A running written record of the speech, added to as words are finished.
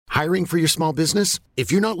Hiring for your small business?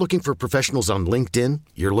 If you're not looking for professionals on LinkedIn,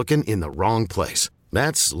 you're looking in the wrong place.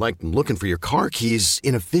 That's like looking for your car keys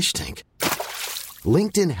in a fish tank.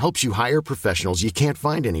 LinkedIn helps you hire professionals you can't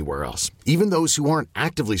find anywhere else, even those who aren't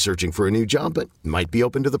actively searching for a new job but might be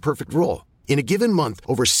open to the perfect role. In a given month,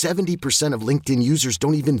 over 70% of LinkedIn users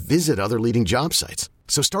don't even visit other leading job sites.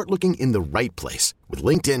 So start looking in the right place. With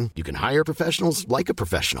LinkedIn, you can hire professionals like a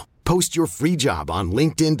professional. Post your free job on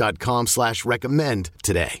linkedin.com/recommend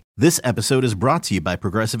today. This episode is brought to you by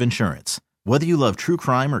Progressive Insurance. Whether you love true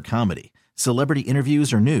crime or comedy, celebrity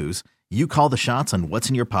interviews or news, you call the shots on what's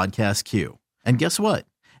in your podcast queue. And guess what?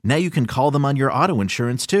 Now you can call them on your auto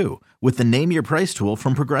insurance too with the Name Your Price tool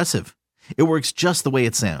from Progressive. It works just the way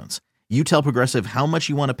it sounds. You tell Progressive how much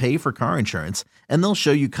you want to pay for car insurance, and they'll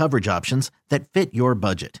show you coverage options that fit your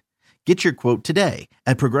budget. Get your quote today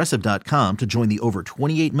at Progressive.com to join the over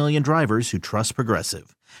 28 million drivers who trust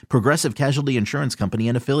Progressive. Progressive Casualty Insurance Company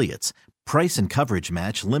and Affiliates. Price and coverage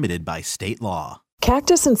match limited by state law.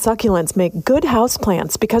 Cactus and succulents make good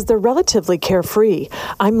houseplants because they're relatively carefree.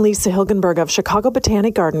 I'm Lisa Hilgenberg of Chicago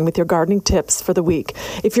Botanic Garden with your gardening tips for the week.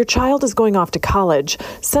 If your child is going off to college,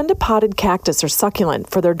 send a potted cactus or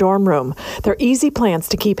succulent for their dorm room. They're easy plants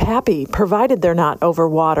to keep happy, provided they're not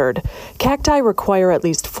overwatered. Cacti require at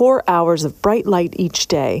least 4 hours of bright light each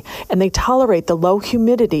day, and they tolerate the low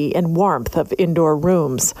humidity and warmth of indoor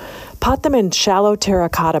rooms. Pot them in shallow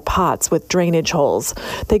terracotta pots with drainage holes.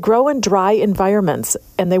 They grow in dry environments,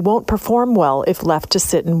 and they won't perform well if left to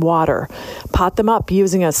sit in water. Pot them up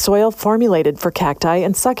using a soil formulated for cacti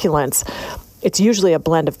and succulents. It's usually a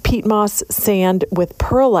blend of peat moss, sand with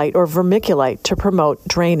perlite or vermiculite to promote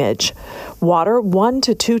drainage. Water 1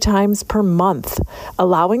 to 2 times per month,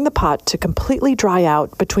 allowing the pot to completely dry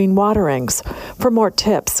out between waterings. For more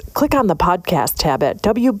tips, click on the podcast tab at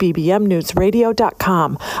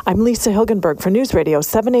WBBMNewsRadio.com. I'm Lisa Hilgenberg for News Radio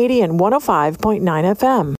 780 and 105.9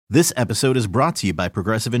 FM. This episode is brought to you by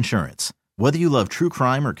Progressive Insurance. Whether you love true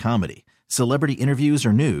crime or comedy, celebrity interviews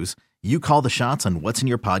or news, you call the shots on what's in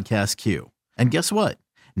your podcast queue. And guess what?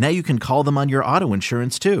 Now you can call them on your auto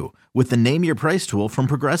insurance too with the Name Your Price tool from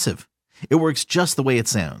Progressive. It works just the way it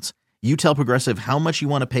sounds. You tell Progressive how much you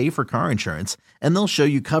want to pay for car insurance, and they'll show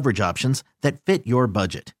you coverage options that fit your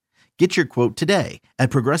budget. Get your quote today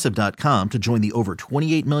at Progressive.com to join the over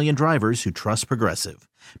 28 million drivers who trust Progressive.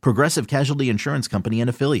 Progressive Casualty Insurance Company and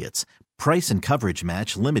Affiliates. Price and coverage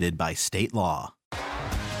match limited by state law.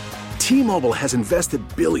 T-Mobile has invested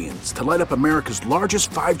billions to light up America's largest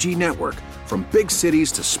 5G network, from big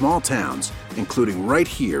cities to small towns, including right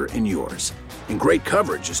here in yours. And great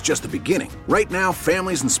coverage is just the beginning. Right now,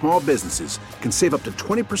 families and small businesses can save up to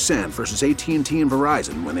 20% versus AT&T and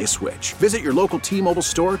Verizon when they switch. Visit your local T-Mobile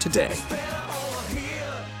store today.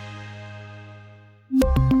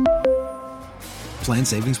 Plan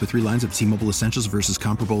savings with 3 lines of T-Mobile Essentials versus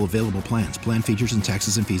comparable available plans. Plan features and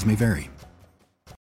taxes and fees may vary.